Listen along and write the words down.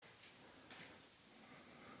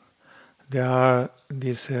there are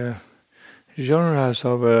these genres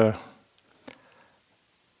of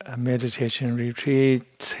meditation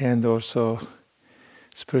retreats and also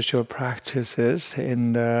spiritual practices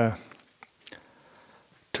in the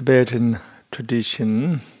Tibetan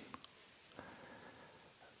tradition.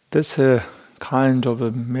 This kind of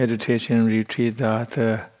a meditation retreat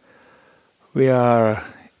that we are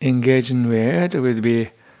engaging with will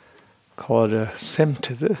be called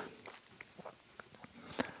Semtet.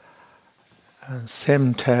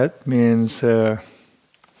 Semtet means the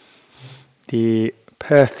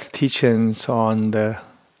path teachings on the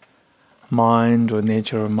mind or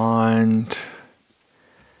nature of mind,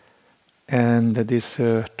 and these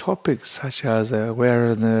topics such as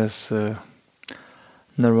awareness,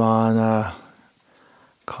 nirvana,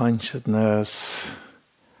 consciousness.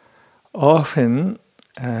 Often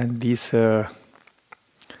these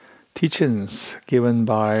teachings given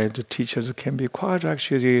by the teachers can be quite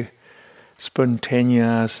actually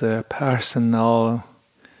spontaneous, personal,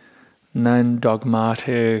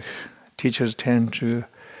 non-dogmatic. Teachers tend to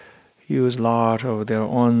use a lot of their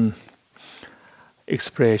own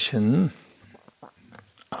expression.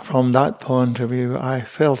 From that point of view, I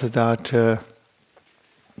felt that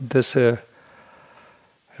this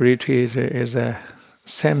retreat is a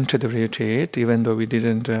Semtet retreat, even though we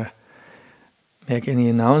didn't make any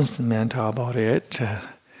announcement about it.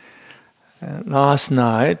 Last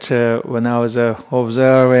night, when I was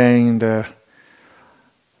observing the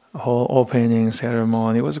whole opening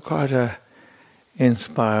ceremony, it was quite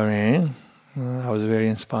inspiring. I was very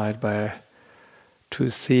inspired to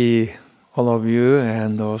see all of you,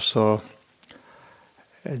 and also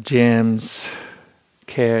James,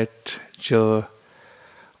 Kate, Jill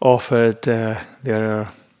offered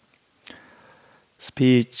their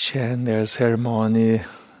speech and their ceremony.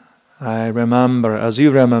 I remember, as you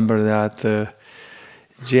remember, that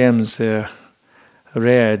James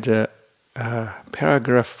read a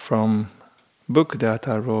paragraph from a book that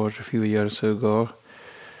I wrote a few years ago.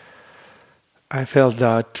 I felt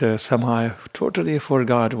that somehow I totally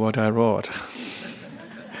forgot what I wrote.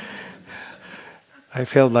 I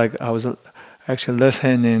felt like I was actually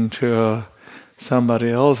listening to somebody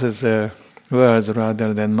else's words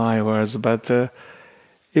rather than my words. But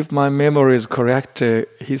if my memory is correct,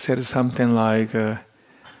 he said something like,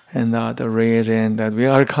 in that reading, that we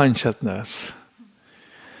are consciousness.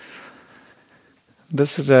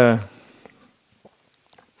 This is a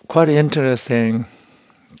quite interesting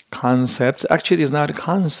concept. Actually, it's not a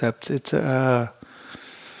concept. It's a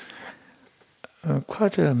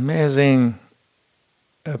quite an amazing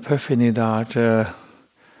epiphany that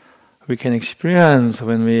we can experience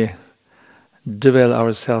when we develop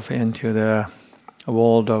ourselves into the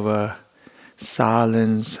world of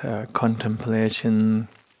silence, contemplation.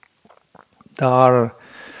 There are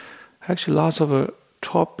actually lots of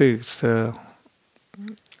topics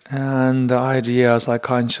and ideas like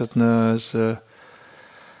consciousness,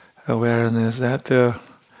 awareness that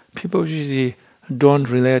people usually don't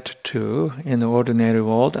relate to in the ordinary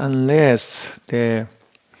world unless they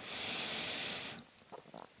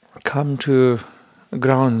come to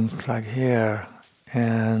ground like here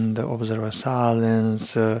and observe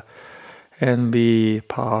silence and be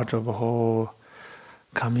part of a whole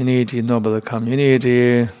community, noble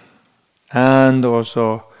community, and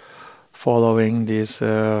also following these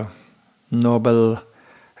noble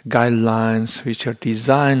guidelines which are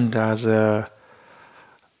designed as a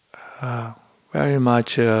very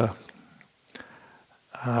much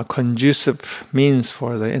conducive means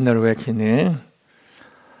for the inner awakening.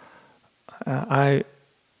 I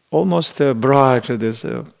almost brought this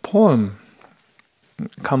poem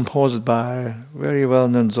composed by very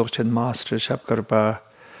well-known Dzogchen master Shapkarpa,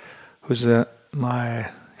 who's my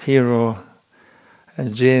hero.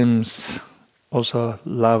 And James also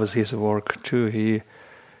loves his work too. He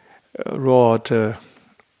wrote a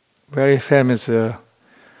very famous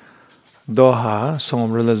Doha, Song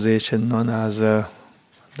of Realization, known as the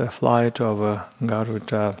Flight of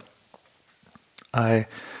Garuda. I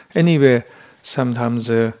anyway sometimes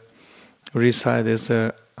recite this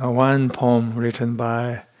one poem written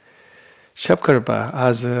by Shapkarpa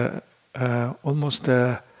as almost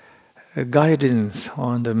a guidance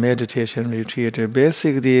on the meditation retreat.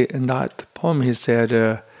 Basically, in that poem, he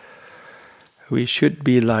said we should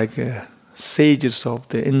be like sages of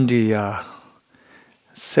the India,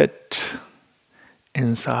 sit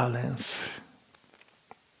in silence.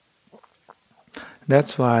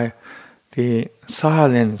 That's why the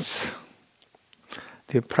silence,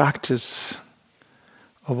 the practice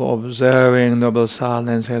of observing noble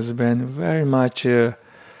silence has been very much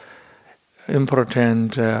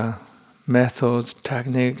important method,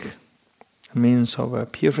 technique means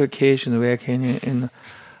of purification, awakening in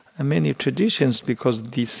many traditions, because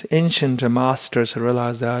these ancient masters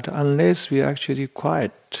realized that unless we actually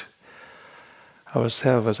quiet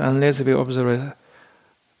ourselves, unless we observe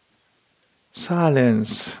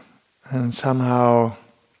silence, and somehow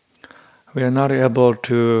we are not able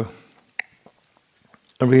to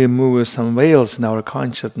remove some veils in our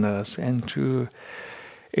consciousness and to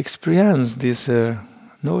experience these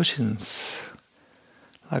notions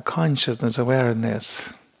like consciousness,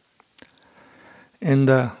 awareness. In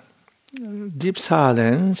the deep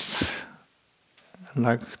silence,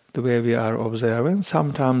 like the way we are observing,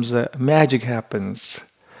 sometimes magic happens,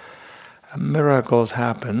 miracles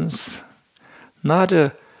happens, not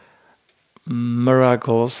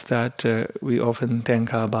miracles that we often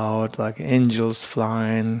think about, like angels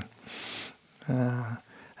flying,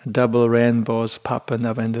 double rainbows popping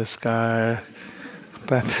up in the sky,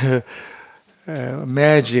 but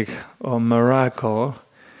magic or miracle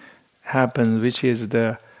happens, which is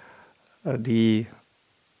the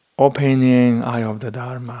opening eye of the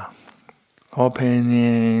Dharma,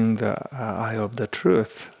 opening the eye of the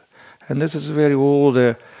truth. And this is a very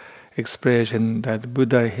old expression that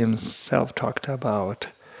Buddha himself talked about,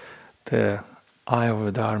 the eye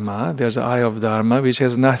of Dharma. There's an eye of Dharma which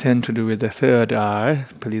has nothing to do with the third eye.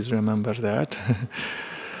 Please remember that.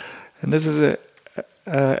 And this is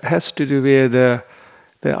has to do with the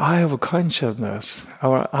eye of consciousness.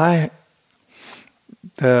 Our eye,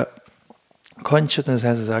 the consciousness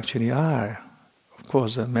has actually eye. Of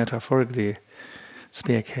course, metaphorically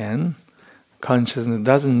speaking, consciousness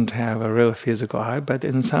doesn't have a real physical eye, but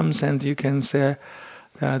in some sense you can say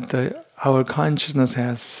that our consciousness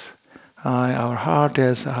has eye, our heart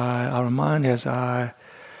has eye, our mind has eye,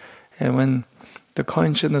 and when the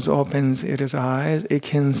consciousness opens its eyes, it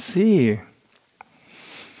can see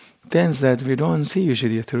things that we don't see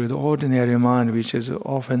usually through the ordinary mind, which is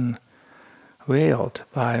often veiled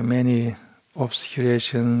by many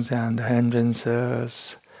obscurations and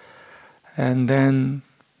hindrances. And then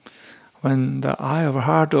when the eye of our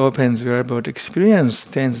heart opens, we are able to experience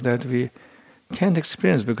things that we can't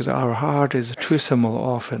experience because our heart is too small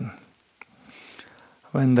often.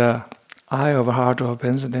 When the eye of our heart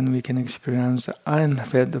opens, then we can experience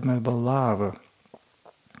unfathomable love,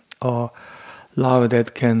 or love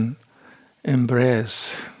that can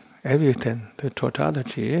embrace everything, the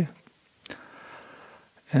totality.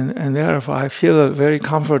 And therefore I feel very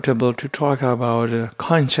comfortable to talk about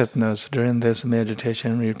consciousness during this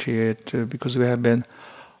meditation retreat, because we have been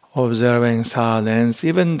observing silence,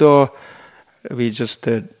 even though we just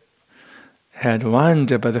had one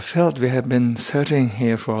day, but I felt we have been sitting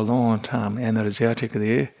here for a long time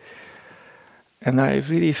energetically. And I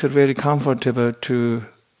really feel very comfortable to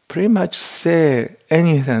pretty much say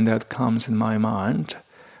anything that comes in my mind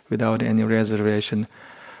without any reservation.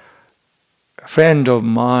 A friend of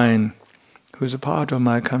mine who's a part of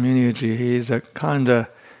my community, he's a kind of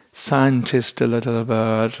scientist a little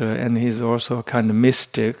bit, and he's also a kind of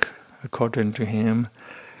mystic, according to him.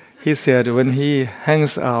 He said when he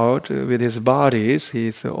hangs out with his buddies,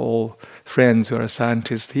 his old friends who are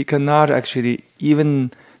scientists, he cannot actually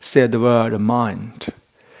even say the word mind,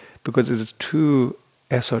 because it's too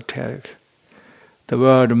esoteric. The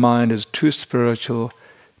word mind is too spiritual,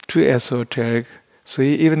 too esoteric, so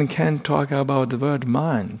he even can't talk about the word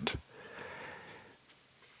mind.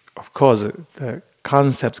 Of course, the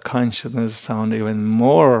concept consciousness sounds even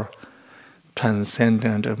more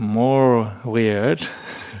transcendent, more weird,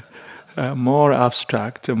 more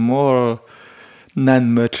abstract, more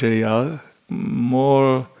non-material,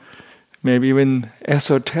 more maybe even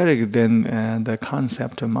esoteric than the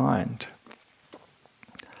concept of mind.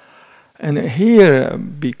 And here,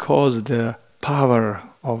 because the power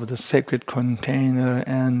of the sacred container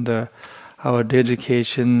and our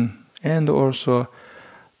dedication, and also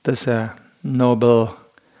this noble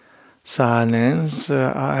silence,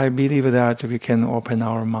 I believe that we can open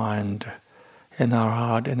our mind and our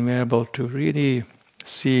heart, and we're able to really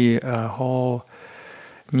see a whole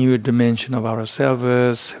new dimension of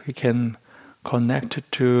ourselves. We can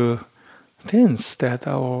connect to things that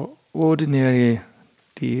our ordinary,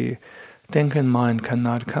 the thinking mind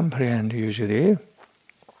cannot comprehend usually.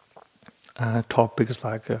 Topics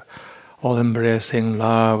like all-embracing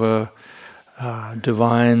love,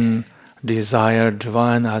 divine desire,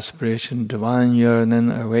 divine aspiration, divine yearning,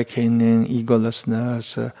 awakening,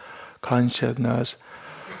 egolessness, consciousness.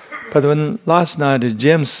 But when last night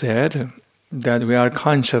James said that we are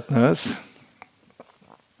consciousness,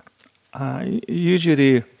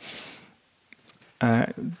 usually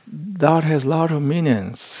that has a lot of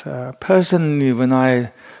meanings. Personally, when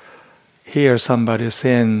I hear somebody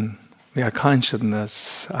saying we are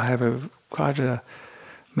consciousness. I have quite an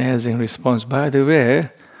amazing response. By the way,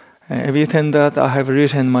 everything that I have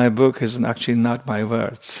written in my book is actually not my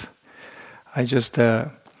words. I just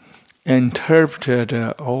interpreted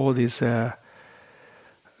all these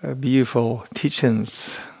beautiful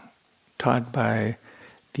teachings taught by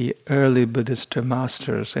the early Buddhist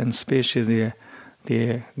masters, and especially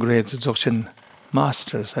the great Dzogchen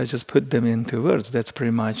masters. I just put them into words. That's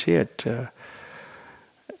pretty much it.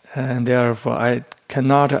 And therefore, I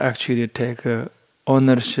cannot actually take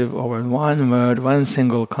ownership over one word, one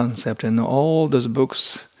single concept. In all those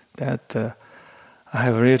books that I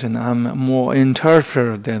have written, I'm more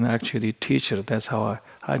interpreter than actually teacher. That's how I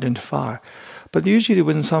identify. But usually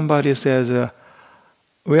when somebody says,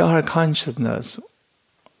 we are consciousness,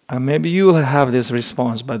 maybe you will have this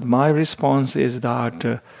response, but my response is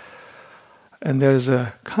that, and there's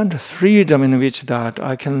a kind of freedom in which that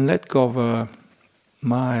I can let go of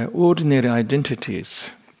my ordinary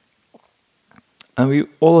identities. And we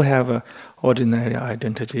all have ordinary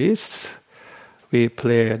identities. We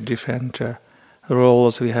play different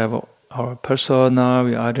roles. We have our persona.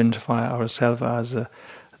 We identify ourselves as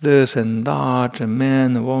this and that, a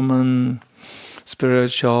man, a woman,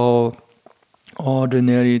 spiritual,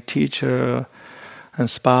 ordinary teacher, and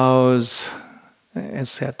spouse,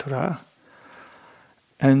 etc.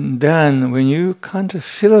 And then when you kind of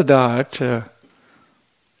feel that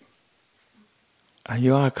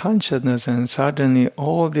you are consciousness, and suddenly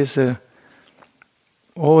all these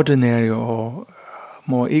ordinary or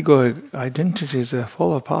more egoic identities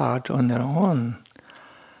fall apart on their own.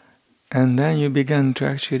 And then you begin to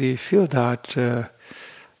actually feel that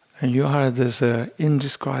you are this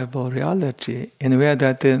indescribable reality in a way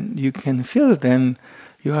that you can feel then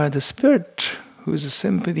you are the spirit who is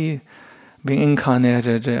simply being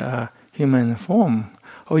incarnated human form.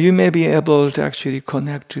 Or you may be able to actually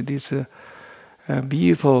connect to this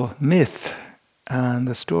beautiful myth and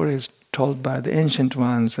the stories told by the ancient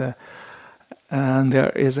ones. And there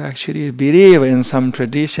is actually a belief in some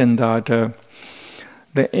tradition that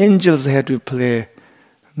the angels had to play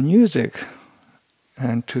music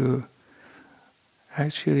and to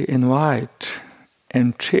actually invite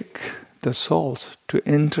and trick the souls to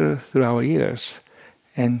enter through our ears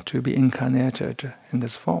and to be incarnated in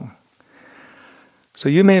this form. So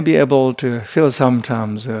you may be able to feel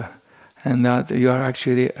sometimes and that you are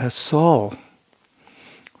actually a soul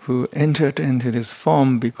who entered into this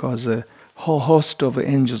form because a whole host of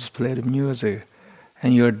angels played music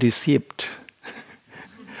and you're deceived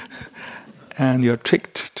and you're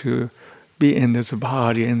tricked to be in this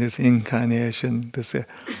body, in this incarnation, this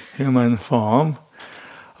human form.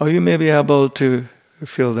 Or you may be able to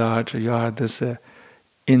feel that you are this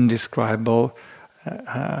indescribable.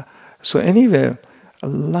 So anyway,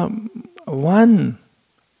 one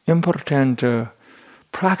important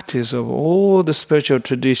practice of all the spiritual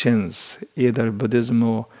traditions, either Buddhism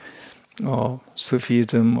or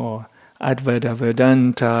Sufism or Advaita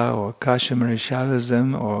Vedanta or Kashmiri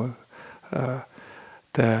Shaivism or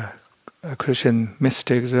the Christian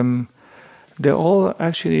mysticism, they all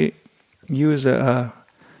actually use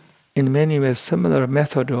in many ways similar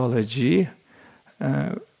methodology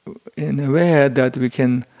in a way that we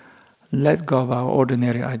can let go of our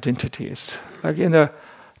ordinary identities. Like in the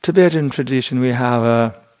Tibetan tradition, we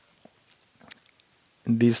have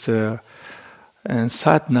these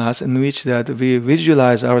sadhanas in which that we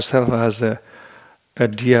visualize ourselves as a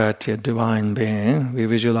deity, a divine being. We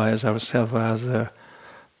visualize ourselves as a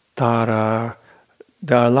Tara.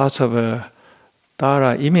 There are lots of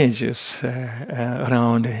Tara images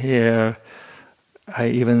around here. I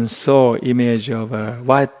even saw image of a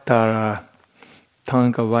white Tara,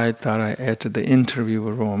 Tanka white Tara at the interview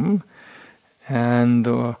room. And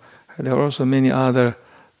there are also many other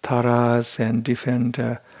Taras and different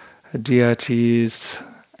deities.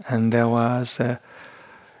 And there was,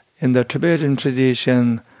 in the Tibetan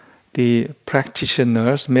tradition, the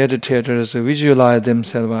practitioners, meditators visualize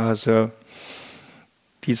themselves as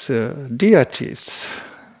these deities,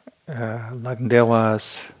 like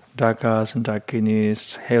Devas, Dakas and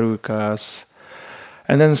Dakinis, Herukas.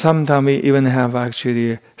 And then sometimes we even have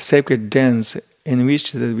actually sacred dance in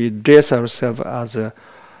which we dress ourselves as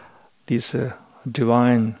these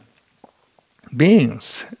divine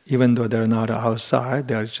beings, even though they're not outside,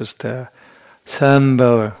 they're just a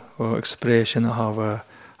symbol or expression of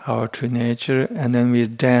our true nature. And then we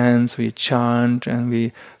dance, we chant, and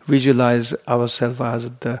we visualize ourselves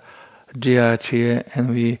as the deity, and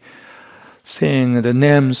we sing the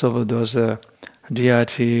names of those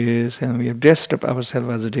deities, and we have dressed up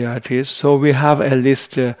ourselves as deities. So we have at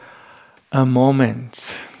least a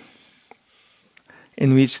moment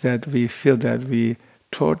in which that we feel that we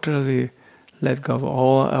totally let go of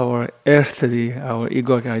all our earthly, our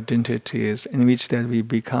egoic identities, in which that we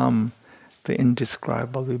become the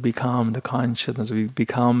indescribable, we become the consciousness, we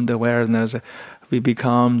become the awareness, we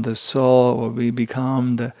become the soul, or we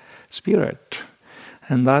become the spirit.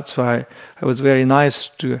 And that's why it was very nice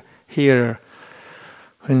to hear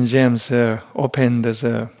when James opened this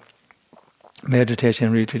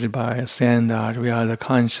meditation retreat by saying that we are the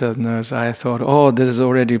consciousness. I thought, oh, this is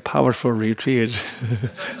already powerful retreat.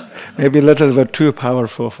 Maybe a little bit too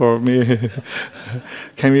powerful for me.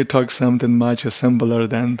 Can we talk something much simpler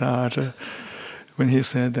than that? When he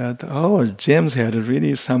said that, oh, James had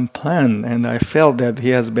really some plan, and I felt that he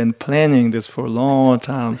has been planning this for a long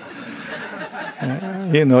time.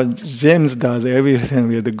 James does everything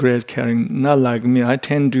with great caring, not like me. I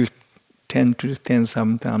tend to think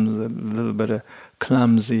sometimes a little bit of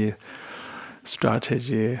clumsy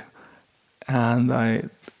strategy. And I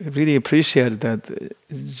really appreciate that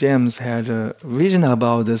James had a vision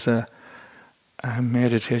about this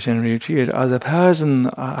meditation retreat. As a person,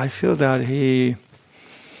 I feel that he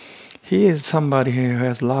is somebody who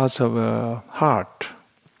has lots of heart.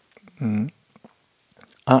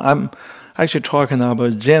 I'm actually talking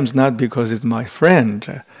about James not because he's my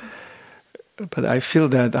friend, but I feel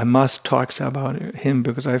that I must talk about him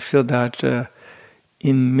because I feel that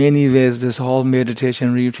in many ways this whole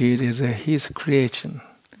meditation retreat is his creation.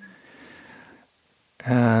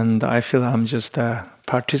 And I feel I'm just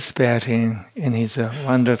participating in his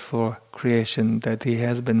wonderful creation that he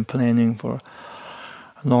has been planning for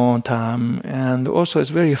a long time. And also it's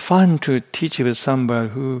very fun to teach with somebody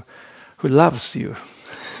who loves you.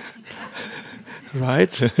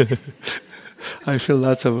 Right? I feel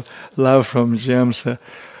lots of love from James.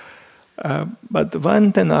 But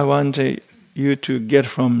one thing I want you to get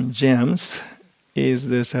from James is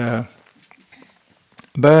this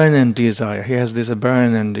burning desire. He has this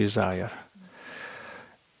burning desire.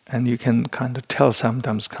 And you can kind of tell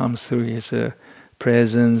sometimes comes through his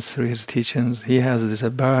presence, through his teachings. He has this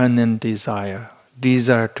burning desire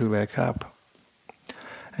to wake up.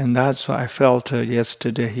 And that's why I felt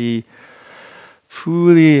yesterday he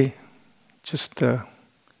fully just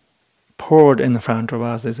poured in front of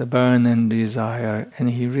us. There's a burning desire, and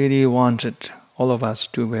he really wanted all of us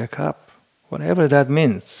to wake up, whatever that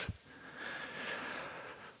means.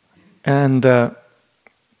 And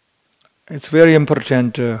it's very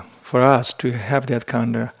important for us to have that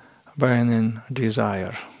kind of burning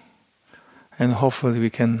desire. And hopefully we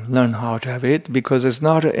can learn how to have it, because it's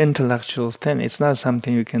not an intellectual thing. It's not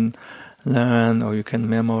something you can learn or you can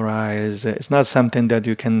memorize. It's not something that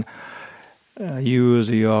you can use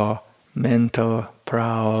your mental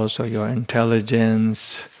prowess or your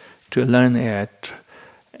intelligence to learn it.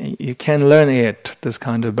 You can learn it, this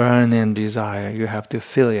kind of burning desire. You have to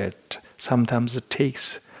feel it. Sometimes it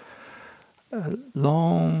takes a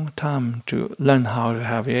long time to learn how to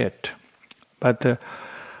have it. But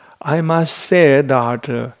I must say that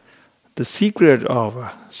the secret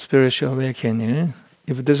of spiritual awakening,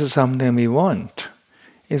 if this is something we want,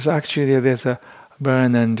 is actually there's a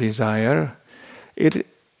burning desire. It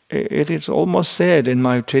is almost said in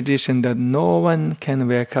my tradition that no one can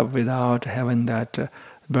wake up without having that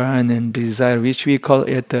burning desire, which we call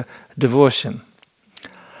it devotion.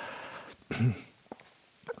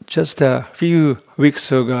 Just a few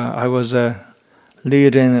weeks ago, I was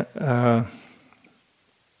leading a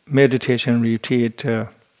meditation retreat in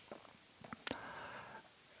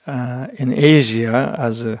Asia,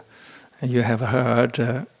 as you have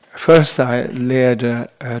heard. First, I led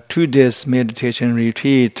a 2 days meditation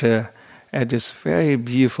retreat at this very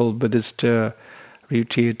beautiful Buddhist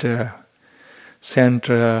retreat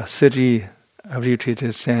center, city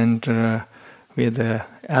retreat center with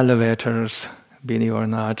elevators, believe or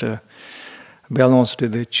not, belongs to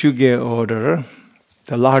the Chuge order,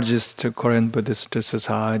 the largest Korean Buddhist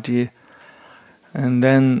society. And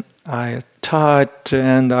then I taught,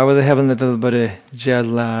 and I was having a little bit of jet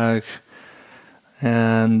lag,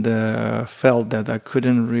 and felt that I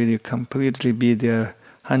couldn't really completely be there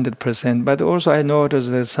 100%. But also I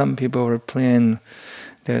noticed that some people were playing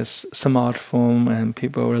their smartphone, and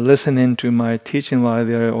people were listening to my teaching while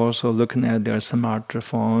they were also looking at their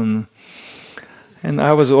smartphone. And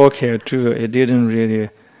I was okay too. It didn't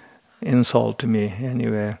really insult me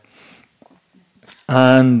anyway.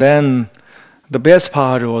 And then the best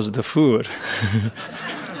part was the food.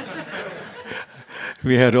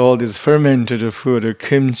 We had all this fermented food,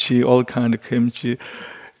 kimchi, all kind of kimchi.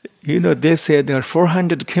 They say there are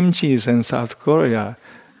 400 kimchis in South Korea.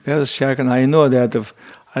 That was shocking. I know that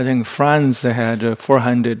I think France had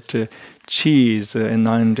 400 cheese in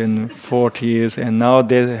 1940s, and now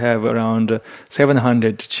they have around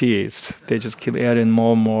 700 cheese. They just keep adding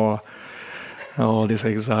more and more all this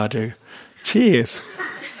exotic cheese.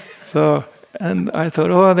 So, and I thought,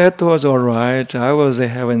 oh, that was all right. I was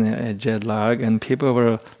having a jet lag, and people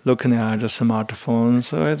were looking at the smartphones,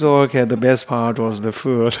 so it's okay. The best part was the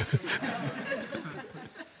food.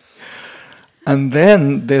 And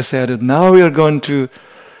then they said, now we are going to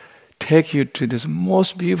take you to this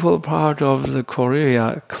most beautiful part of the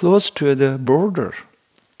Korea, close to the border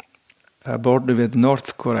with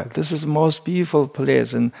North Korea. This is the most beautiful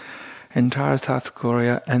place in entire South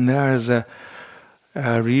Korea, and there is a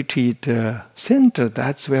retreat center.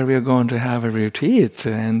 That's where we are going to have a retreat.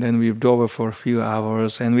 And then we drove for a few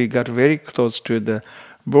hours, and we got very close to the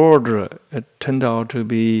border. It turned out to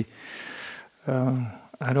be,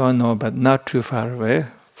 I don't know, but not too far away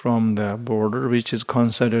from the border, which is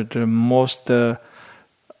considered the most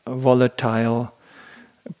volatile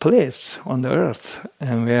place on the earth,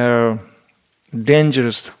 and where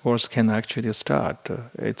dangerous wars can actually start.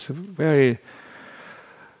 It's very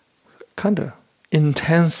kind of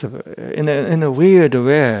intensive in a weird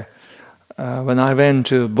way. When I went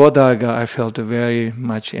to Bodhaga, I felt very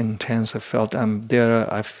much intense. I felt I'm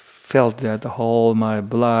there. I felt that the whole my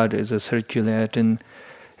blood is circulating.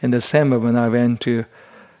 In the same way, when I went to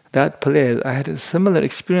that place, I had a similar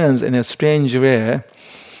experience in a strange way.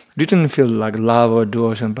 Didn't feel like love or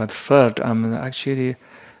devotion, but felt I'm actually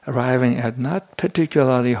arriving at not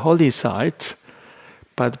particularly holy sites,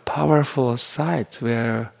 but powerful sites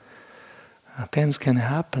where things can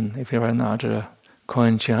happen if you are not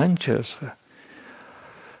conscientious.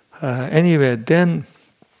 Anyway, then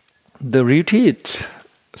the retreat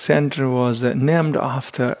center was named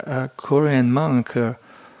after a Korean monk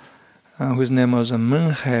whose name was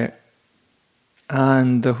Munghe,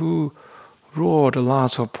 and who wrote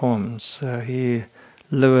lots of poems. He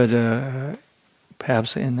lived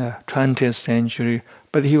perhaps in the 20th century,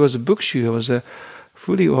 but he was a bhikshu. He was a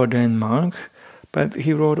fully ordained monk, but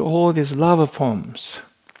he wrote all these love poems.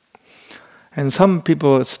 And some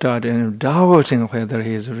people started doubting whether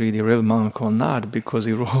he is really a real monk or not, because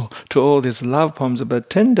he wrote all these love poems. But it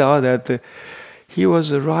turned out that he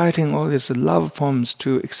was writing all these love poems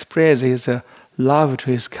to express his love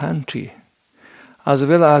to his country, as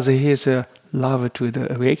well as his love to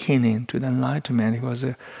the awakening, to the enlightenment. He was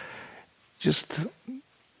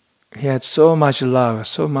he had so much love,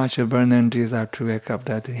 so much burning desire to wake up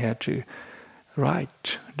that he had to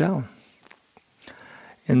write down.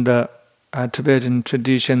 In the Tibetan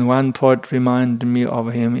tradition, one poet reminded me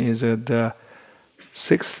of him is the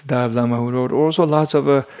sixth Dalai Lama, who wrote also lots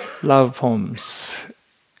of love poems,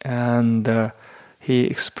 and he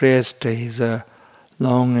expressed his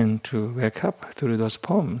longing to wake up through those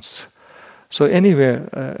poems. So anyway,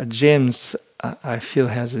 James, I feel,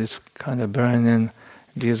 has this kind of burning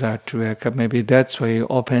desire to wake up. Maybe that's why he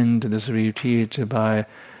opened this retreat by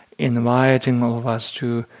inviting all of us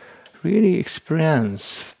to really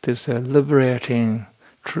experience this liberating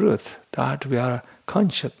truth that we are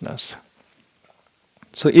consciousness.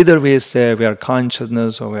 So either we say we are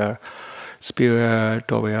consciousness, or we are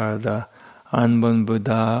spirit, or we are the unborn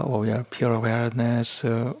Buddha, or we are pure awareness,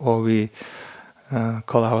 or we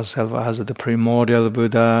call ourselves as the primordial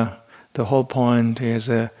Buddha. The whole point is,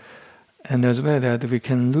 and there's a way that we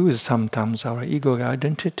can lose sometimes our egoic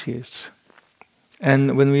identities.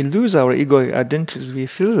 And when we lose our egoic identities, we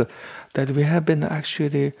feel that we have been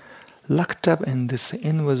actually locked up in this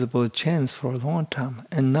invisible chains for a long time,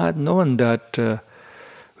 and not knowing that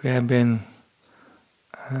we have been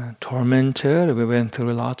tormented, we went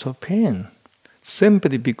through lots of pain,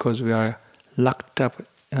 simply because we are locked up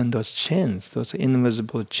in those chains, those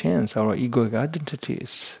invisible chains, our egoic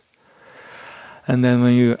identities. And then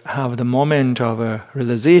when you have the moment of a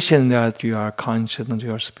realization that you are conscious and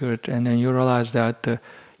you are spirit, and then you realize that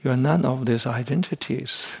you are none of these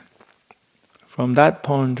identities. From that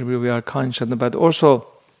point of view, we are conscious, but also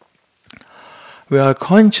we are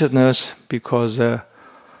consciousness because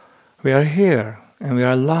we are here, and we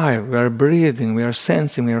are alive, we are breathing, we are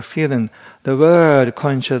sensing, we are feeling. The word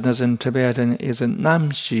consciousness in Tibetan is a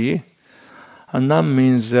namshi. And nam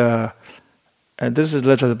means, this is a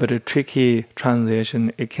little bit of tricky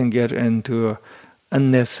translation. It can get into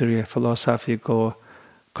unnecessary philosophical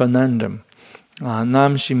conundrum.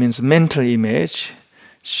 Namshi means mental image.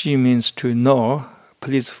 Shi means to know.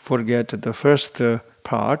 Please forget the first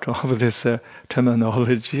part of this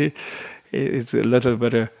terminology. It's a little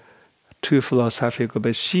bit too philosophical,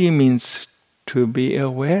 but she means to be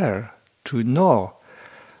aware, to know,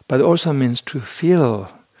 but also means to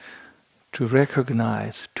feel, to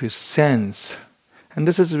recognize, to sense. And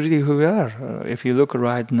this is really who we are. If you look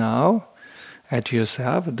right now at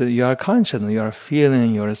yourself, you are conscious, you are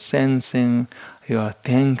feeling, you are sensing, you are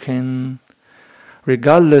thinking.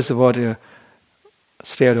 Regardless of what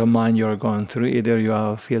state of mind you are going through, either you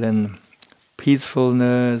are feeling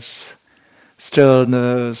peacefulness,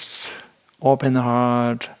 stillness, open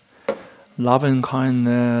heart, loving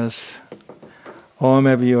kindness, or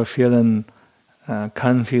maybe you're feeling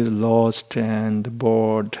confused, lost, and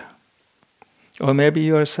bored. Or maybe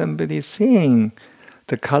you're somebody seeing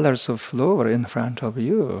the colors of flower in front of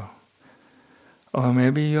you. Or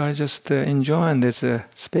maybe you are just enjoying this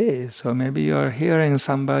space. Or maybe you are hearing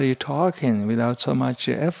somebody talking without so much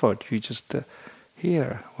effort. You just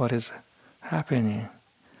hear what is happening.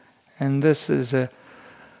 And this is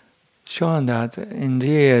showing that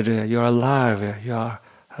indeed you are alive, you are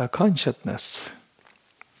a consciousness.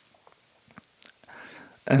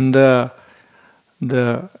 And the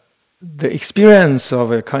experience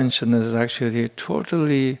of a consciousness is actually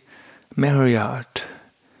totally myriad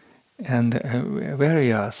and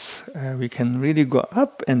various. We can really go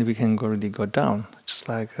up and we can really go down, just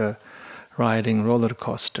like riding roller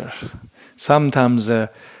coaster. Sometimes to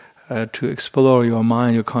explore your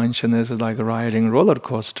mind, your consciousness is like riding roller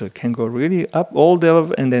coaster. Can go really up all the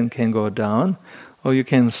way and then can go down, or you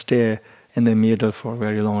can stay in the middle for a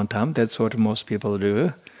very long time. That's what most people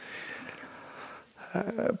do.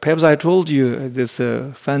 Perhaps I told you this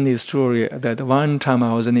funny story that one time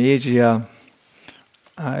I was in Asia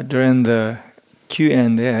during the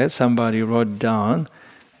Q&A, somebody wrote down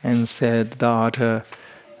and said that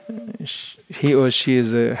he or she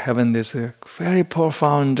is having this very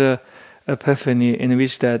profound epiphany in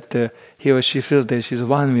which that he or she feels that she's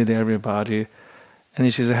one with everybody,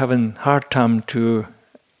 and she's having hard time to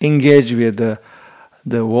engage with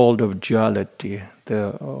the world of duality,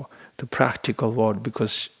 the practical world,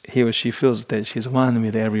 because he or she feels that she's one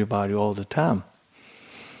with everybody all the time.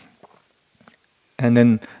 And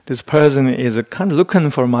then this person is kind of looking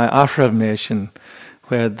for my affirmation,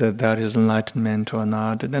 whether that is enlightenment or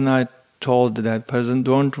not. And then I told that person,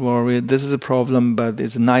 don't worry, this is a problem, but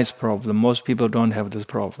it's a nice problem. Most people don't have this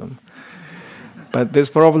problem. But this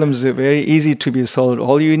problem is very easy to be solved.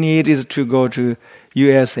 All you need is to go to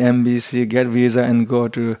US Embassy, get visa, and go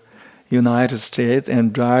to United States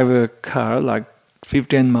and drive a car like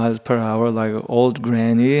 15 miles per hour like an old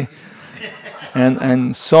granny.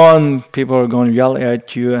 And soon people are going to yell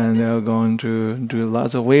at you and they're going to do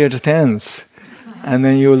lots of weird things. And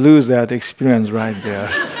then you lose that experience right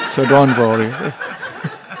there. So don't worry.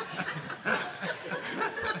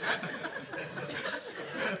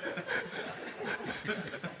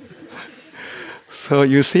 So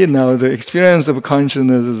you see now the experience of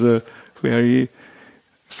consciousness is a very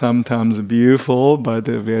sometimes beautiful but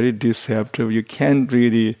very deceptive. You can't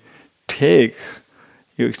really take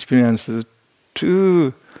your experiences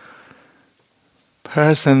too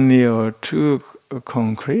personally or too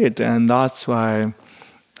concrete, and that's why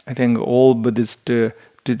I think all Buddhist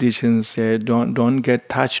traditions say don't get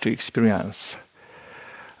attached to experience.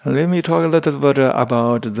 Let me talk a little bit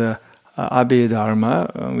about the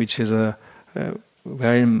Abhidharma, which is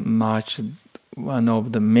very much one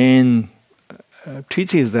of the main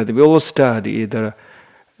treatises that we all study, either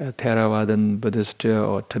Theravadan Buddhist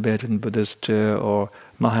or Tibetan Buddhist or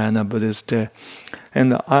Mahayana Buddhist.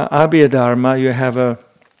 And the Abhidharma, you have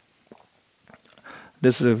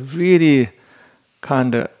this is a really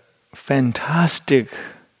kind of fantastic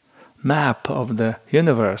map of the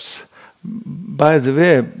universe. By the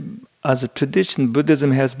way, as a tradition, Buddhism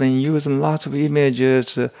has been using lots of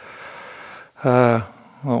images,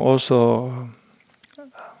 also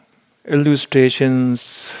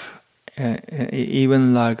illustrations,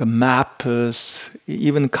 even like maps,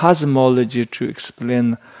 even cosmology to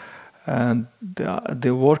explain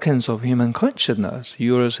the workings of human consciousness,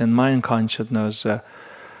 yours and mine consciousness.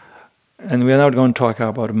 And we're not going to talk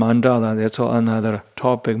about mandala, that's another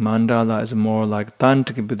topic. Mandala is more like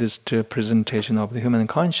Tantric Buddhist presentation of the human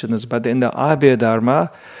consciousness. But in the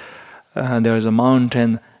Abhidharma, there is a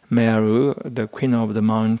mountain Meru, the queen of the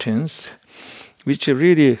mountains, which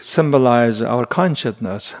really symbolize our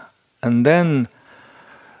consciousness. And then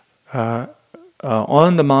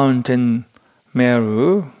on the mountain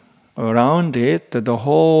Meru, around it, the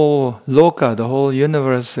whole loka, the whole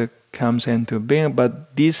universe comes into being.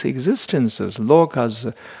 But these existences,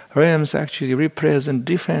 lokas, realms, actually represent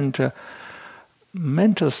different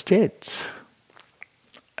mental states.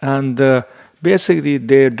 And basically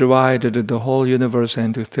they divided the whole universe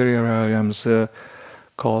into three realms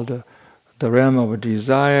called the realm of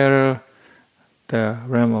desire, the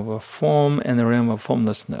realm of form, and the realm of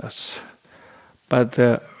formlessness. But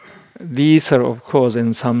these are, of course,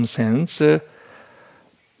 in some sense,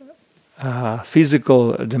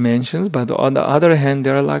 physical dimensions, but on the other hand,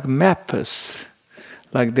 they are like maps,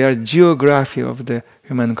 like they are geography of the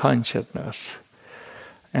human consciousness.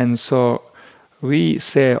 And so we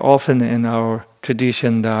say often in our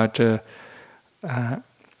tradition that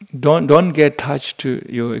don't get attached to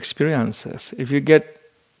your experiences. If you get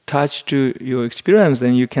attached to your experience,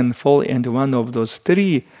 then you can fall into one of those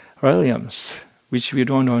three realms, which we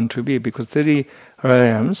don't want to be, because three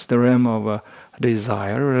realms, the realm of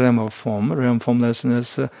desire, realm of form, realm of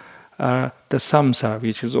formlessness, are the samsara,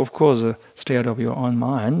 which is of course a state of your own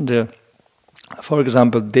mind. For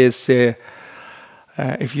example, they say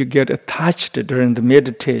if you get attached during the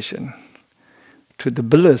meditation to the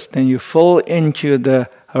bliss, then you fall into the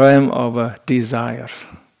realm of desire,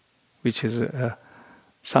 which is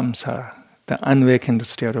samsara, the unawakened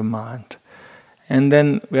state of mind. And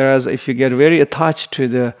then, whereas if you get very attached to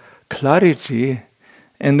the clarity,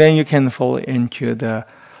 and then you can fall into the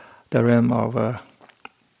realm of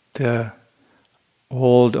the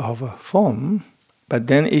world of form. But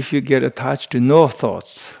then if you get attached to no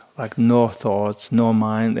thoughts, like no thoughts, no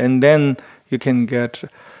mind, and then you can get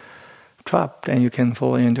trapped and you can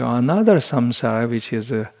fall into another samsara, which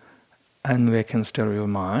is an unawakened state of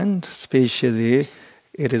mind. Especially,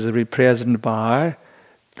 it is represented by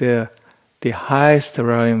the highest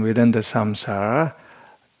realm within the samsara,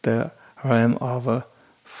 the realm of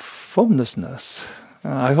formlessness.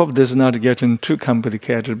 I hope this is not getting too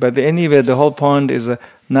complicated, but anyway, the whole point is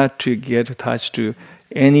not to get attached to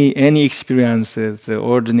any experiences, the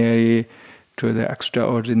ordinary to the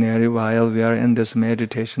extraordinary, while we are in this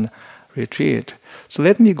meditation retreat. So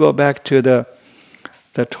let me go back to the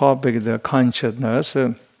topic, the consciousness.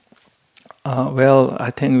 Well, I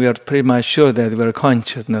think we are pretty much sure that we are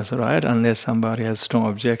consciousness, right? Unless somebody has strong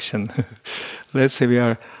objection. Let's say we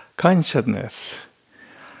are consciousness.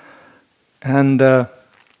 And,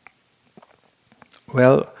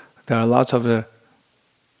 well, there are lots of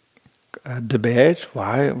debate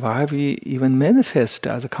why we even manifest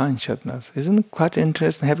as a consciousness. Isn't it quite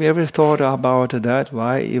interesting? Have you ever thought about that?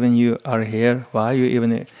 Why even you are here? Why you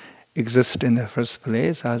even exist in the first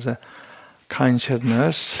place as a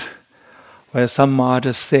consciousness? Well, some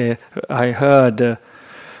artists say, I heard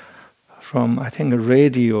from, I think, a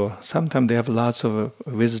radio. Sometimes they have lots of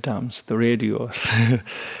wisdoms, the radios.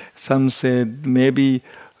 Some said maybe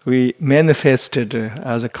we manifested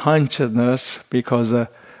as a consciousness because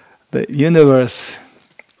the universe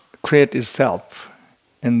creates itself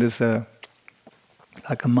in this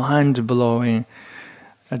like a mind-blowing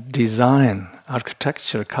design,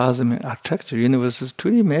 architecture, cosmic architecture. Universe is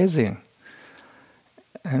truly amazing.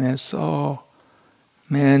 And there's so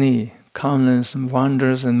many countless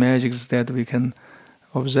wonders and magics that we can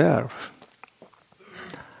observe.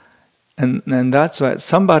 And that's why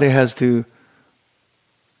somebody has to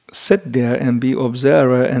sit there and be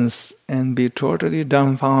observer and be totally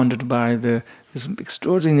dumbfounded by this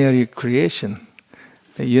extraordinary creation.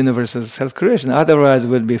 The universe is self-creation. Otherwise it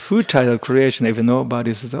would be futile creation if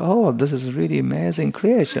nobody says, oh, this is really amazing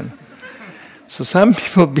creation. So some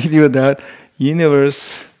people believe that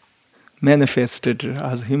universe manifested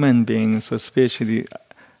as human beings, so especially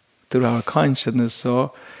through our consciousness,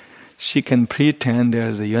 so she can pretend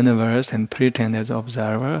there's a universe and pretend there's an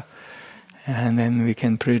observer, and then we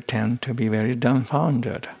can pretend to be very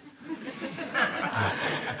dumbfounded.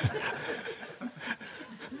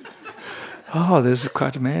 Oh, this is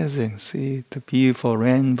quite amazing. See, the beautiful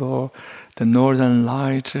rainbow, the northern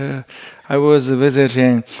light. I was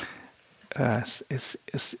visiting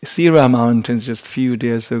Sierra Mountains just a few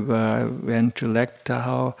days ago. I went to Lake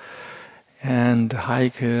Tahoe and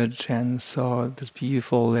hiked and saw this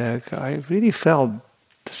beautiful lake. I really felt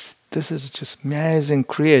this is just amazing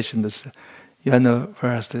creation. This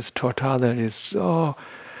universe, this totality is so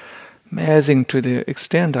amazing to the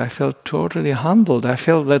extent I felt totally humbled. I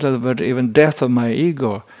felt a little bit even death of my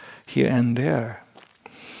ego here and there.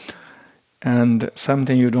 And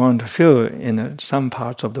something you don't feel in some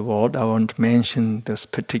parts of the world. I won't mention these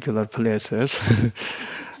particular places.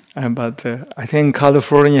 But I think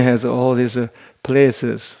California has all these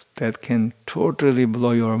places that can totally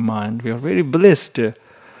blow your mind. We are very blessed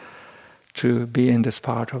to be in this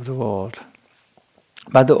part of the world.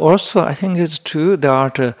 But also, I think it's true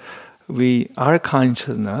that we are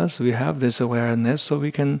consciousness, we have this awareness, so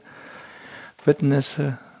we can witness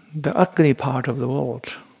the ugly part of the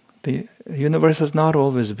world. The universe is not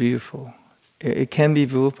always beautiful. It can be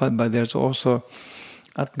beautiful, but there's also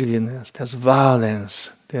ugliness, there's violence,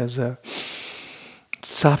 there's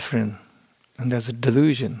suffering, and there's a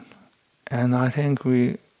delusion. And I think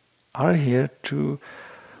we are here to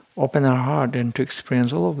open our heart and to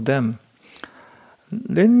experience all of them.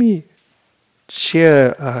 Let me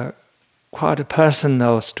share quite a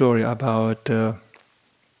personal story about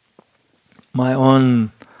my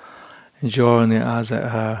own journey as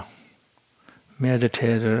a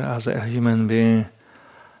meditator, as a human being.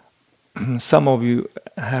 Some of you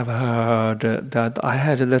have heard that I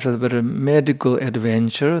had a little bit of medical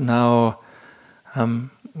adventure. Now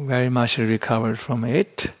I'm very much recovered from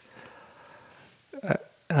it.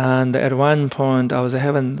 And at one point I was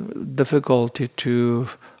having difficulty to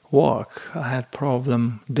walk. I had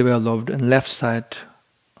problem developed in left side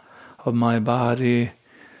of my body.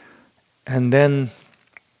 And then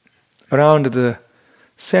around the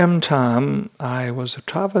same time, I was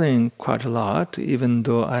traveling quite a lot, even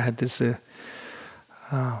though I had this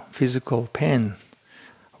physical pain.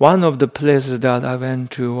 One of the places that I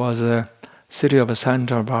went to was the city of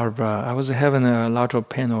Santa Barbara. I was having a lot of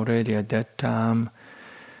pain already at that time.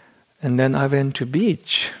 And then I went to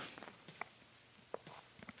beach.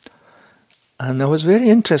 And it was very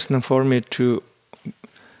interesting for me to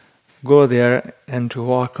go there and to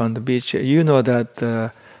walk on the beach. You know that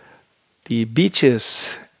the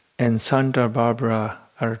beaches in Santa Barbara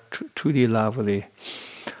are truly lovely.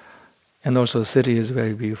 And also the city is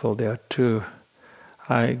very beautiful there too.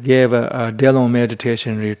 I gave a day-long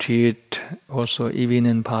meditation retreat, also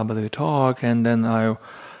evening public talk, and then I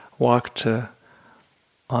walked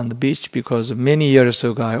on the beach because many years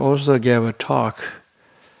ago I also gave a talk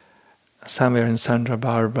somewhere in Santa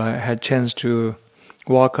Barbara. I had a chance to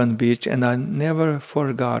walk on the beach, and I never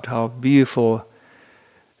forgot how beautiful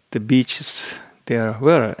the beaches there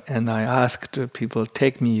were. And I asked people,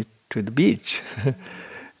 take me to the beach.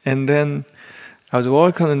 And then I was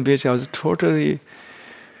walking on the beach. I was totally,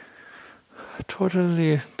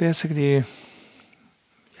 basically,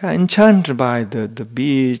 enchanted by the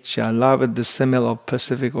beach. I loved the smell of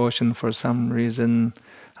Pacific Ocean for some reason.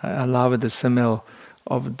 I loved the smell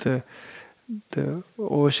of the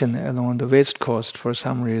ocean along the west coast for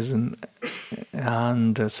some reason.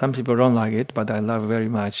 And some people don't like it, but I love very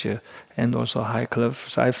much. And also high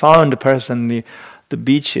cliffs. I found personally the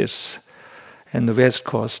beaches in the west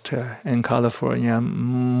coast in California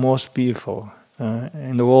most beautiful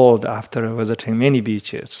in the world after visiting many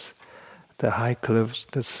beaches. The high cliffs,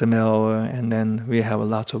 the smell, and then we have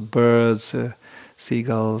lots of birds,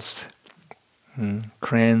 seagulls,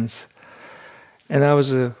 cranes. And I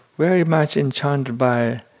was very much enchanted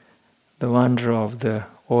by the wonder of the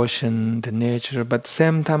ocean, the nature, but at the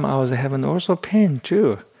same time I was having also pain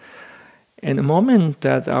too. In the moment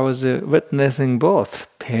that I was witnessing both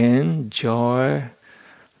pain, joy,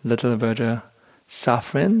 little bit of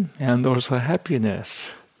suffering, and also happiness.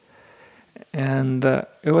 And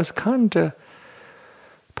it was kind of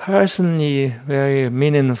personally very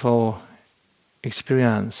meaningful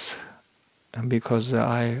experience, because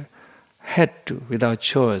I had to, without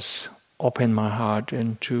choice, open my heart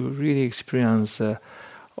and to really experience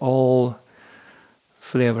all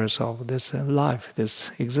flavors of this life,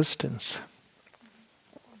 this existence.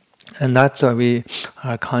 And that's why we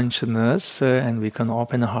are consciousness, and we can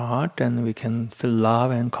open our heart, and we can feel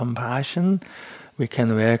love and compassion. We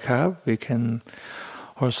can wake up, we can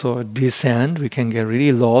also descend, we can get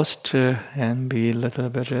really lost and be a little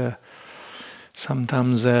bit,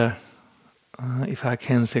 sometimes, if I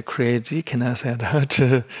can say crazy, can I say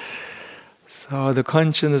that? So the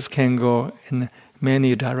consciousness can go in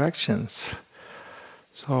many directions.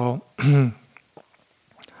 So,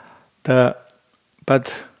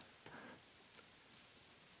 but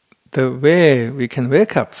the way we can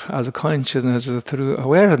wake up as a consciousness is through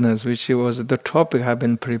awareness, which was the topic I've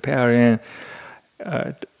been preparing.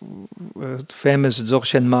 Famous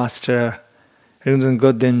Dzogchen master Rinzin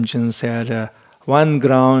Godimjin said, one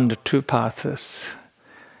ground, two paths.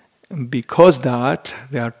 Because that,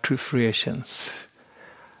 there are two fruitions.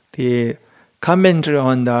 The commentary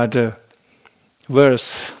on that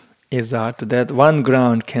verse is that one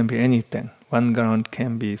ground can be anything. One ground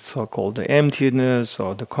can be so-called the emptiness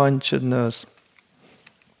or the consciousness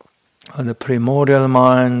or the primordial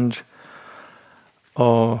mind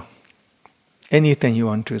or anything you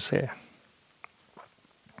want to say.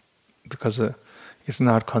 Because it's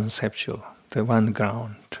not conceptual. The one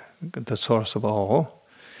ground, the source of all.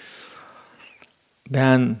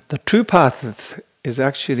 Then the two paths is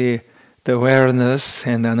actually the awareness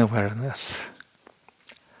and unawareness.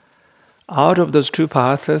 Out of those two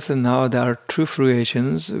paths, now there are two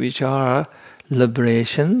fruitions, which are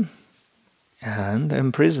liberation and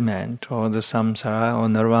imprisonment, or the samsara, or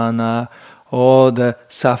nirvana, or the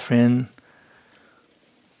suffering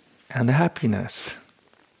and the happiness.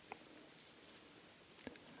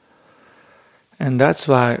 And that's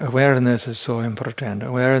why awareness is so important.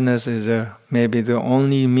 Awareness is maybe the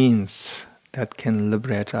only means that can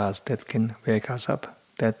liberate us, that can wake us up,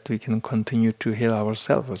 that we can continue to heal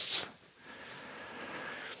ourselves.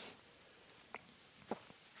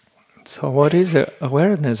 So what is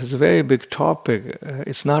awareness? It's a very big topic.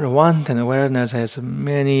 It's not one thing. Awareness has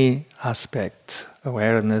many aspects.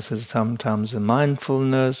 Awareness is sometimes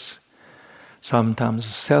mindfulness, sometimes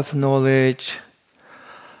self-knowledge,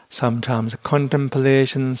 sometimes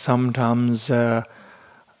contemplation, sometimes even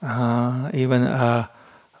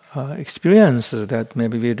experiences that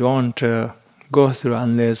maybe we don't go through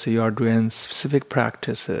unless you are doing specific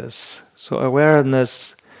practices. So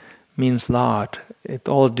awareness means a lot. It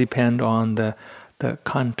all depends on the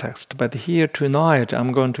context. But here tonight,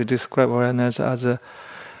 I'm going to describe awareness as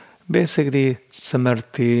basically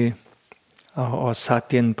samadhi, or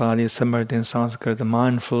sati in Pali, samadhi in Sanskrit, the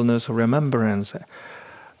mindfulness or remembrance.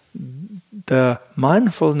 The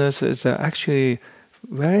mindfulness is actually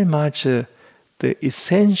very much the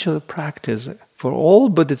essential practice for all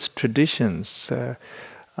Buddhist traditions.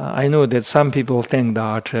 I know that some people think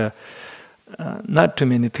that not too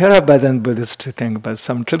many Theravadan Buddhists think, but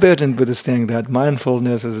some Tibetan Buddhists think that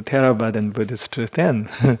mindfulness is a Theravadan Buddhist thing.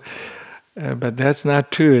 But that's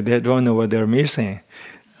not true. They don't know what they're missing.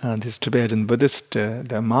 This Tibetan Buddhist,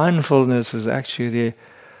 the mindfulness is actually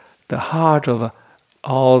the heart of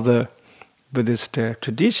all the Buddhist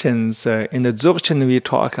traditions. In the Dzogchen, we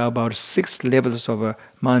talk about 6 levels of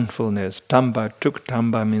mindfulness. Tamba, Tuk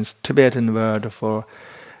Tamba means Tibetan word for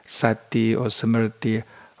sati or samadhi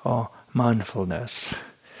or mindfulness.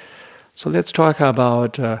 So let's talk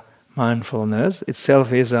about mindfulness.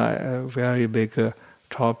 Itself is a very big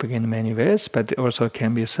topic in many ways, but it also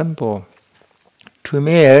can be simple. To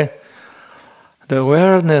me, the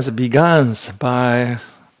awareness begins by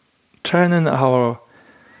turning our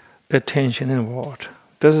attention inward.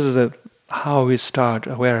 This is how we start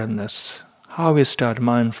awareness, how we start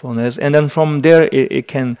mindfulness, and then from there it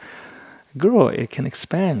can grow, it can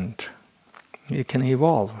expand, it can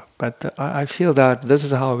evolve. But I feel that this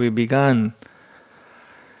is how we began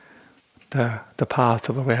the path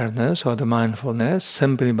of awareness or the mindfulness,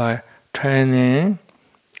 simply by turning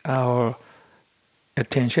our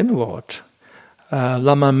attention inward.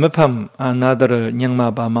 Lama Mipam, another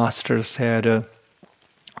Nyingmaba master, said,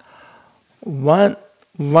 one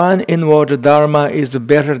inward dharma is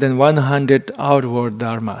better than 100 outward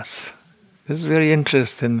dharmas. This is a very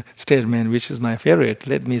interesting statement, which is my favorite.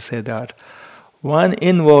 Let me say that. One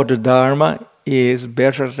inward dharma is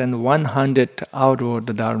better than 100 outward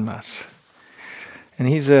dharmas. And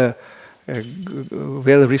he's a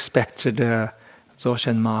well-respected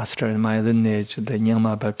Dzogchen master in my lineage, the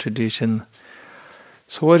Nyingmaba tradition.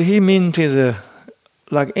 So what he means is,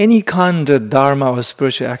 like any kind of dharma or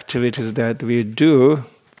spiritual activities that we do,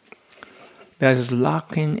 that is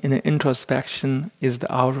lacking in introspection is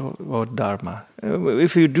the outward dharma.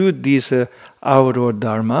 If you do these outward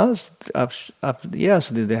dharmas, yes,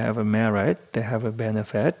 they have a merit, they have a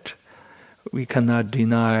benefit. We cannot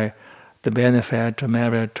deny the benefit or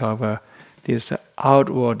merit of these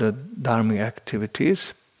outward dharmic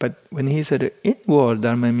activities. But when he said inward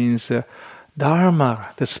dharma, means dharma,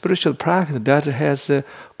 the spiritual practice that has a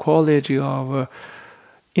quality of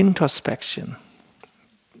introspection,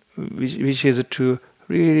 which is to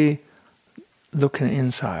really looking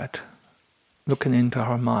inside, looking into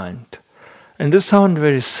our mind. And this sounds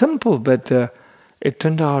very simple, but it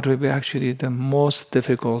turned out to be actually the most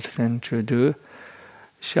difficult thing to do.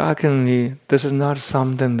 Shockingly, this is not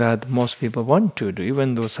something that most people want to do,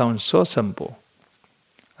 even though it sounds so simple.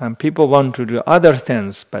 And people want to do other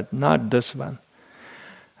things, but not this one.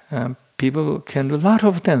 People can do a lot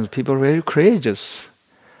of things. People are very courageous.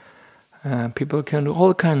 People can do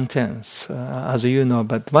all kinds of things, as you know.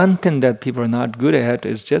 But one thing that people are not good at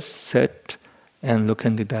is just sit and look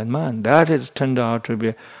into that mind. That has turned out to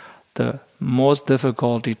be the most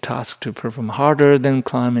difficult task to perform, harder than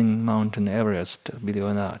climbing Mount Everest, believe it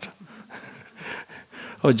or not,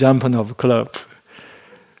 or jumping off a cliff.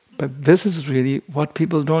 But this is really what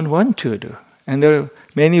people don't want to do. And there are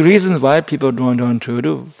many reasons why people don't want to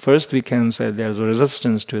do. First, we can say there's a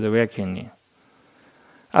resistance to the awakening.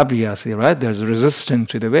 Obviously, right? There's a resistance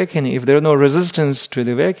to the awakening. If there's no resistance to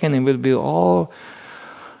the awakening, we'll be all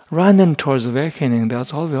running towards awakening.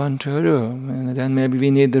 That's all we want to do. And then maybe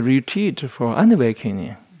we need the retreat for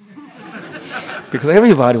unawakening. Because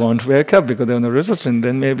everybody wants to wake up because there's no resistance.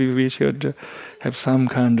 Then maybe we should have some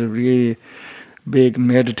kind of really big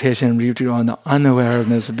meditation retreat on the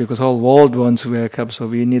unawareness, because whole world wants to wake up, so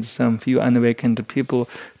we need some few unawakened people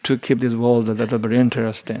to keep this world a little bit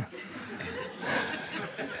interesting.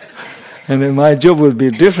 And then my job will be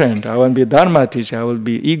different. I won't be Dharma teacher, I will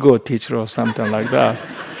be ego teacher or something like that.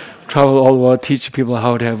 Travel all over, teach people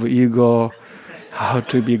how to have ego, how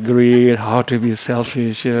to be greed, how to be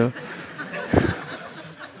selfish. And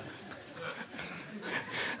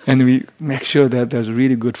we make sure that there's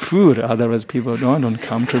really good food, otherwise people don't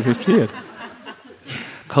come to retreat.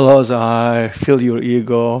 Close eye, feel your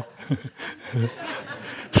ego,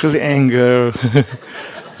 feel the anger,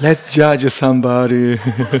 let's judge somebody.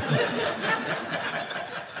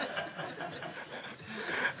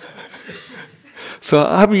 So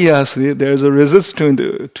obviously there's a resistance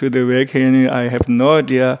to the awakening. I have no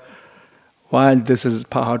idea why this is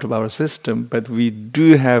part of our system, but we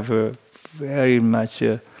do have a very much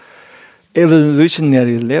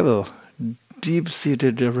evolutionary level,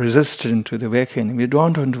 deep-seated resistance to the awakening. We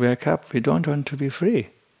don't want to wake up, we don't want to be free.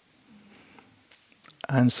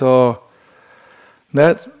 And so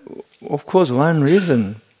that's, of course, one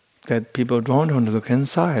reason that people don't want to look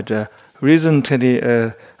inside. Recently,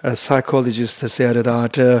 a psychologist said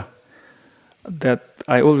that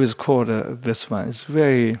I always quote this one. It's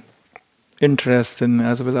very interesting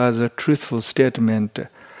as well as a truthful statement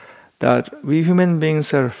that we human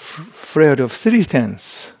beings are afraid of three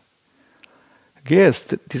things. Yes,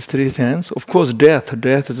 these three things. Of course, death.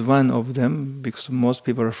 Death is one of them because most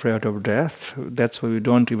people are afraid of death. That's why we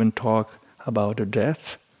don't even talk about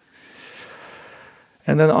death.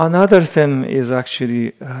 And then another thing is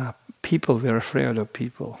actually people. We are afraid of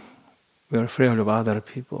people. We are afraid of other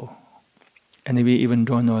people. And we even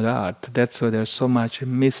don't know that. That's why there's so much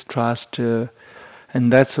mistrust. And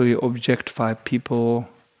that's why we objectify people.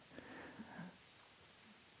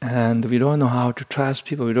 And we don't know how to trust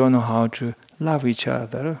people. We don't know how to love each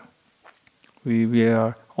other. We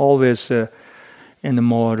are always in the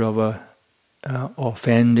mode of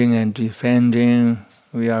offending and defending.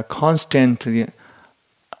 We are constantly,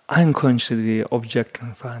 unconsciously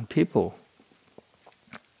objectifying people.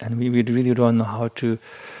 And we really don't know how to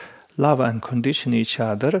love and condition each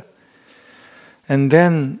other. And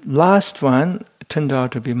then last one turned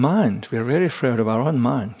out to be mind. We are very afraid of our own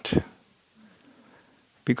mind.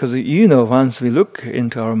 Because once we look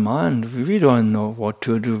into our mind, we don't know what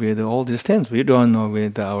to do with all these things. We don't know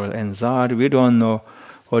with our anxiety. We don't know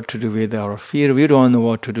what to do with our fear. We don't know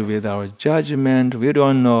what to do with our judgment. We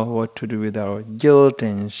don't know what to do with our guilt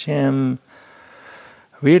and shame.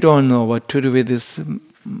 We don't know what to do with this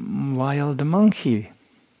wild monkey.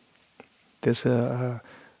 This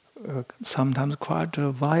sometimes quite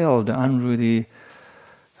a wild, unruly,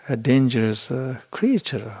 dangerous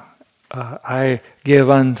creature. I gave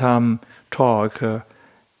one time talk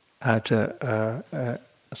at a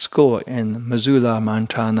school in Missoula,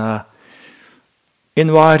 Montana.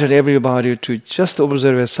 Invited everybody to just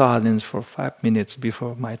observe a silence for 5 minutes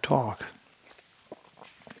before my talk.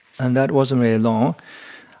 And that wasn't very long.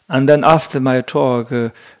 And then after my talk,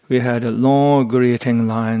 we had a long greeting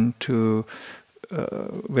line to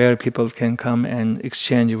where people can come and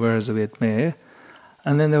exchange words with me.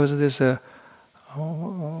 And then there was this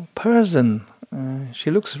person,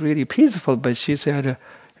 she looks really peaceful, but she said,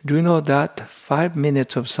 do you know that 5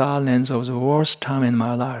 minutes of silence was the worst time in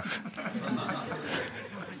my life?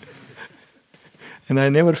 And I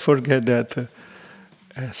never forget that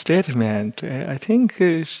statement. I think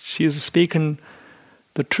she's speaking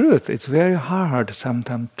the truth. It's very hard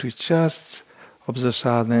sometimes to just observe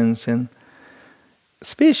silence, and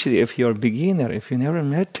especially if you're a beginner, if you never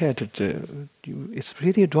meditated, you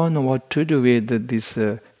really don't know what to do with this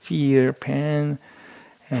fear, pain,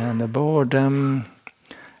 and the boredom.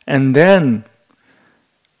 And then,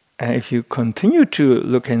 if you continue to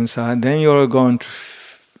look inside, then you're going to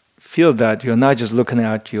feel that you're not just looking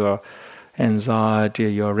at your anxiety,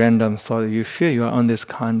 your random thought. You feel you're on this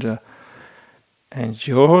kind of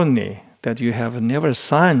journey that you have never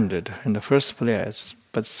signed it in the first place,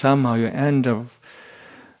 but somehow you end up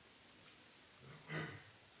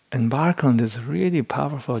embark on this really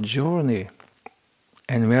powerful journey,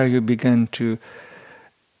 and where you begin to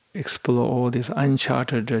explore all these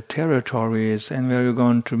uncharted territories, and where you're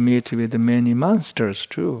going to meet with many monsters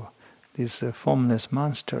too, these formless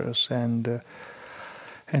monsters and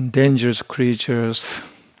dangerous creatures,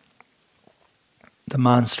 the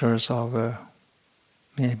monsters of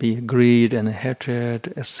maybe greed and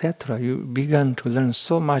hatred, etc. You begin to learn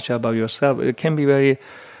so much about yourself. It can be very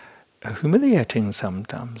humiliating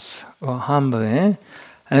sometimes, or humbling.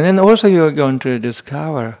 And then also you're going to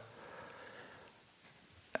discover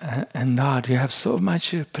and that you have so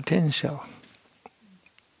much potential.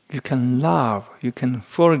 You can love, you can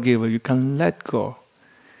forgive, you can let go.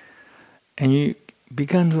 And you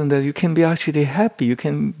begin to learn that you can be actually happy, you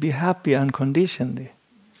can be happy unconditionally.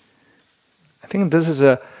 I think this is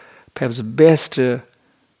perhaps the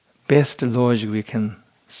best logic we can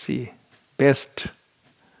see, best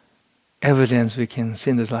evidence we can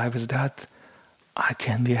see in this life is that I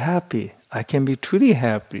can be happy. I can be truly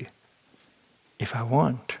happy if I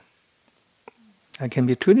want. I can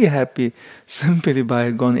be truly happy simply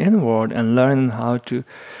by going inward and learning how to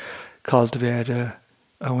cultivate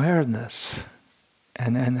awareness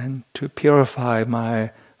and to purify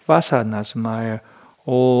my vasanas, my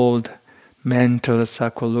old mental,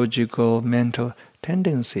 psychological, mental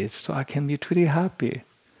tendencies, so I can be truly happy.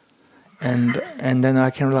 And then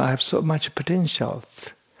I can realize I have so much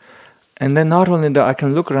potentials. And then not only that, I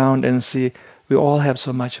can look around and see we all have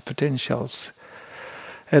so much potentials.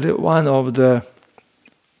 At one of the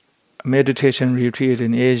meditation retreat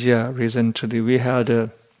in Asia recently, we had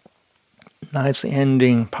a nice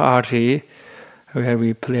ending party where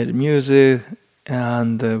we played music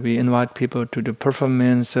and we invite people to the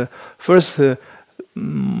performance. First,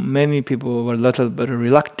 many people were a little bit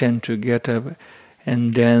reluctant to get up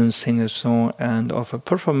and dance, sing a song and offer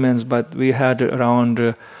performance, but we had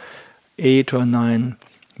around 8 or 9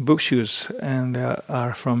 bhikshus, and they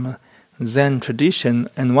are from Zen tradition,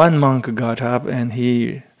 and one monk got up and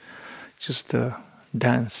he just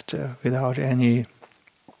danced without any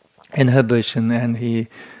inhibition, and he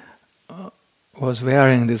was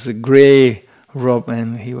wearing this gray robe,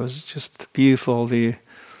 and he was just beautifully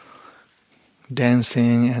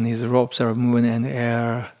dancing, and his robes are moving in the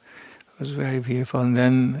air. It was very beautiful. And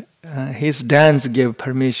then his dance gave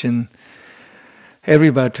permission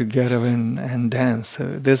everybody to get up and dance.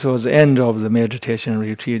 This was the end of the meditation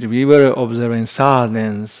retreat. We were observing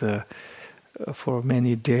silence for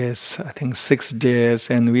many days, I think 6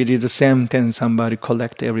 days, and we did the same thing. Somebody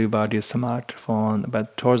collect everybody's smartphone.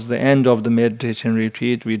 But towards the end of the meditation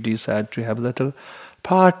retreat, we decided to have a little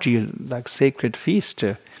party, like sacred feast.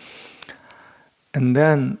 And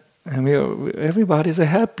then everybody's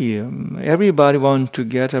happy. Everybody wants to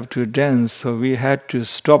get up to dance, so we had to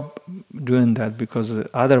stop doing that because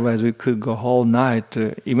otherwise we could go whole night.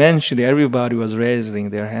 Eventually, everybody was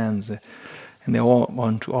raising their hands, and they all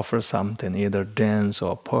want to offer something, either dance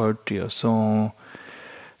or poetry or song.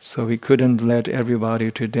 So we couldn't let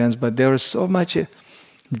everybody to dance, but there was so much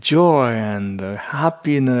joy and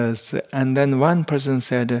happiness. And then one person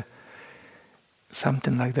said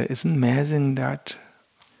something like that, "Isn't it amazing that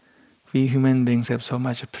we human beings have so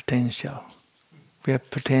much potential? We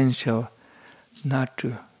have potential not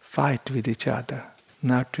to fight with each other,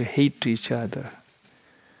 not to hate each other,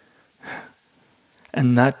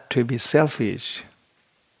 and not to be selfish,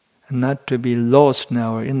 and not to be lost in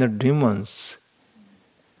our inner demons.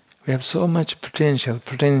 We have so much potential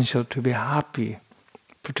to be happy,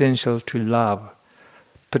 potential to love,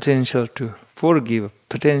 potential to forgive,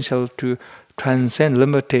 potential to transcend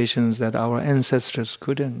limitations that our ancestors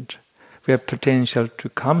couldn't. We have potential to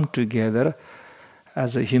come together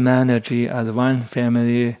as a humanity, as one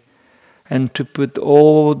family, and to put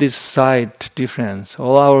all this side difference,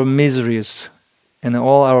 all our miseries and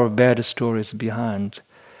all our bad stories behind,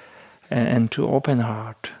 and to open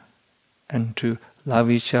heart, and to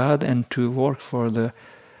love each other, and to work for the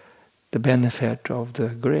benefit of the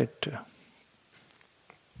great."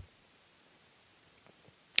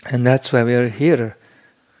 And that's why we are here.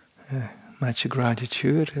 Much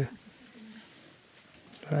gratitude.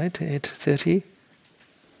 Right, 8:30?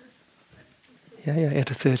 Yeah,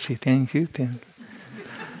 8:30. Thank you.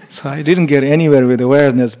 So I didn't get anywhere with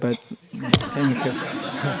awareness, but thank you.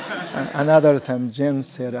 Another time, James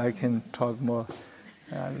said I can talk more.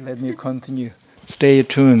 Let me continue. Stay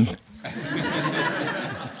tuned.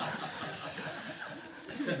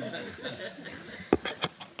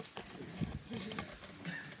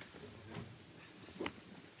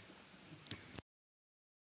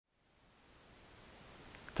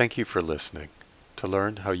 Thank you for listening. To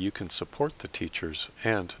learn how you can support the teachers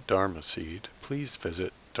and Dharma Seed, please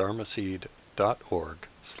visit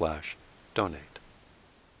dharmaseed.org/donate.